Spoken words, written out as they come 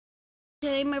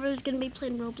Today my brother's gonna be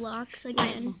playing Roblox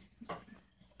again.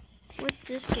 What's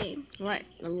this game? What?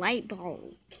 A light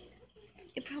bulb.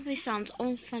 It probably sounds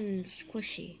all fun and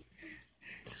squishy.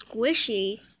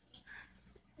 Squishy?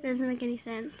 Doesn't make any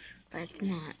sense. But it's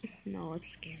not. No, it's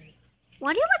scary.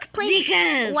 Why do you like playing?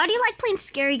 Zika's! Why do you like playing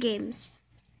scary games?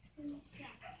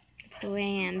 That's the way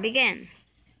I am. Begin.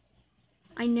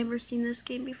 I never seen this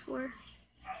game before.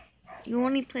 You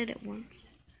only played it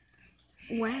once.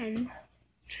 When?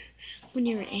 When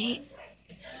you were 8.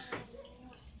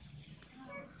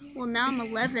 Well, now I'm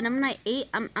 11. I'm not 8.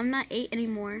 I'm not 8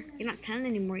 anymore. You're not 10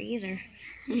 anymore either.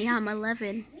 Yeah, I'm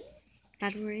 11.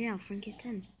 That's where yeah, Frankie's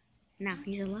 10. Now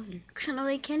he's 11.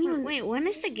 They can't even. Wait, when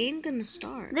is the game gonna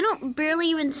start? They don't barely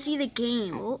even see the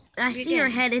game. Oh, I see your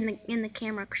head in the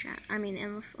camera. I mean,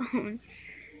 in the phone.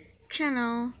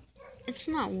 Channel. It's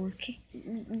not working.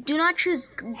 Do not choose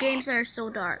games that are so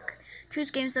dark.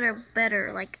 Choose games that are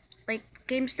better, like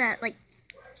games that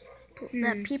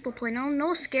that people play.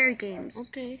 No scary games.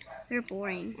 Okay. They're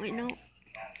boring. Wait, no.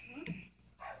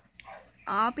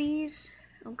 Obbies.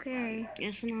 Okay.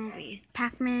 Yes, an obby.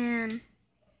 Pac-Man.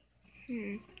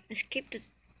 Escape the.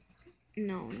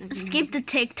 No, never Escape the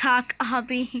TikTok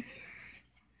obby.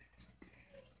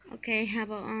 Okay, how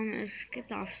about escape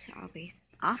the office obby?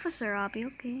 Officer obby.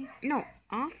 Okay. No,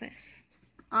 office.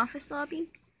 Office obby.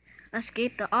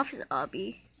 Escape the office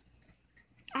obby.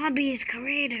 Obby's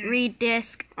creator. Read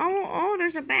disc. Oh,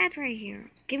 there's a badge right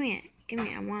here. Give me it.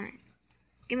 I want it.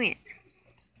 Give me it.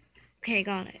 Okay,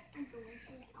 got it.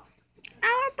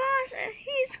 Our boss,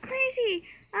 he's crazy.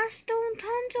 Us doing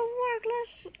tons of work.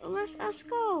 Let's us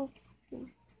go.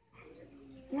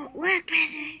 Work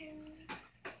busy.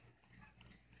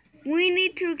 We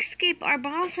need to escape. Our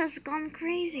boss has gone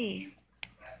crazy.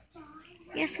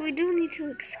 Yes, we do need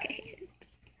to escape.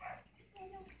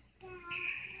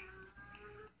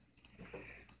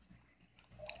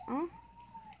 Oh,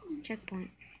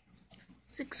 checkpoint.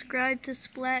 Subscribe to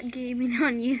Splat Gaming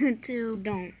on YouTube.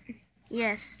 Don't.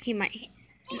 Yes. He might.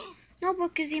 No,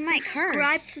 because he might curse.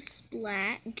 Subscribe to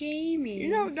Splat Gaming.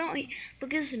 No, don't.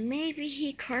 Because maybe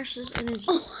he curses in his.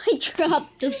 Oh, I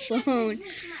dropped the phone.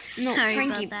 No, Sorry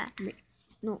Frankie. about that.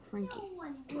 No, Frankie.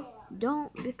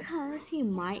 Don't, because he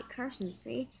might curse and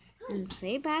say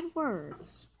bad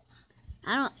words.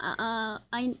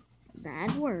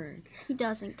 Bad words. He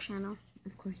doesn't, Channel.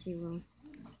 Of course he will.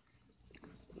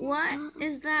 What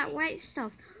is that white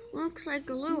stuff? Looks like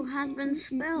glue has been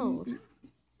spilled.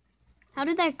 How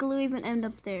did that glue even end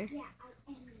up there?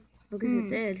 Because it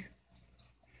did.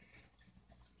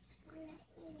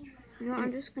 No,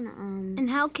 I'm just gonna And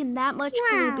how can that much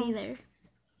glue be there?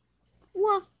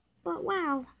 What? But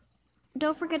wow.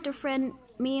 Don't forget to friend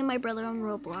me and my brother on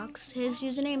Roblox. His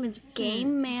username is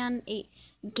GameMan8.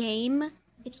 Game.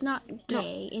 It's not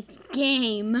gay. No. It's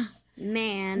Game.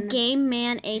 Man.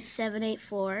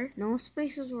 GameMan8784. No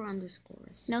spaces or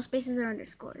underscores. No spaces or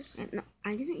underscores. No,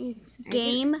 I didn't use.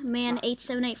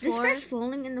 GameMan8784. This guy's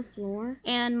falling in the floor.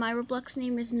 And my Roblox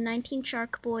name is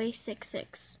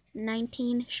 19sharkboy66.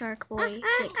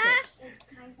 19sharkboy66.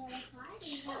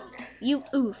 You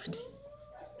oofed.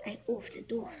 I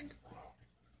oofed.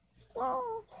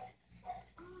 Whoa.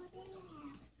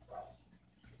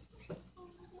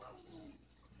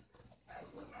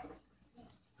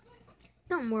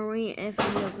 Don't worry if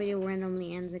the video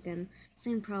randomly ends again.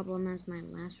 Same problem as my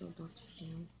last Roblox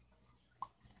video.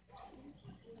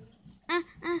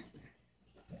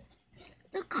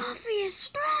 The coffee is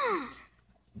strong!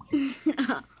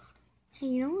 Hey,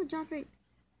 you know what, Joffrey?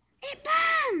 It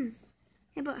burns!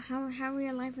 Hey, but how are we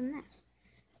alive in this?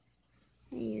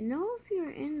 Hey, you know if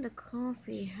you're in the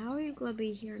coffee, how are you gonna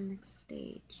be here next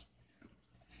stage?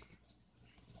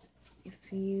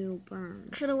 If you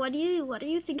burn. So what do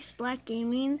you think Splat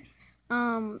Gaming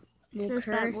says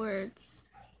bad words?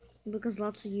 Because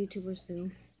lots of YouTubers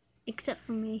do. Except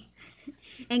for me.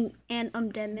 and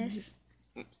Dennis.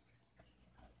 And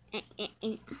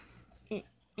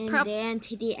Dan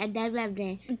TDM.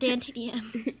 Dan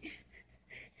TDM.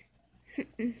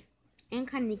 And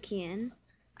Kanikian.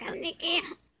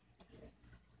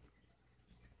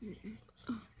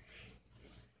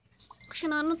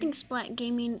 I don't think Splat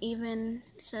Gaming even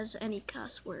says any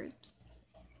cuss words.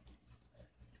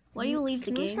 Why do you leave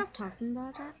the game? Can we stop talking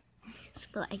about that?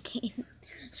 Splat Game.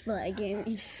 Splat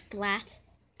Gaming. Splat.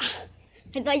 I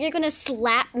thought you were gonna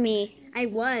slap me. I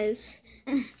was.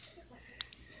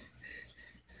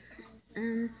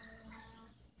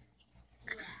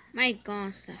 My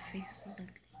gosh, that face is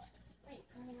like.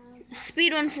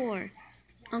 Speed 1-4.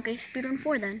 Okay, speed run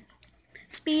 4 then.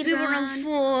 Speed run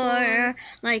 4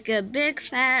 like a big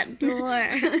fat door.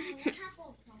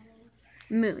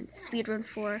 Moon. Speedrun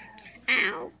 4.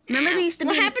 Ow. Remember there used to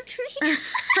what be happened to me?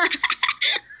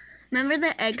 Remember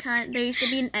the egg hunt? There used to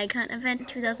be an egg hunt event in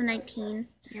 2019.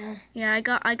 Yeah. Yeah, I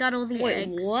got all the Wait,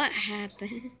 eggs. what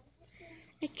happened?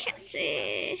 I can't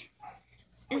see.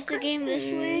 Is the game this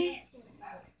way?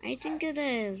 I think it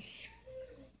is.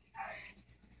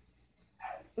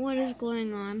 What is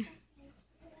going on?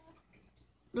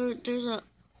 There's a...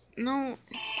 No.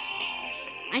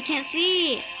 I can't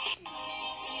see.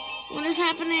 What is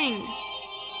happening?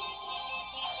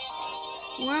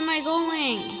 Where am I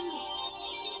going?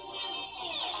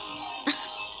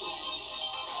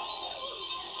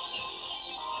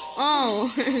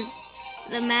 Oh,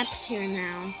 the map's here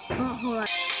now. Oh, hold on.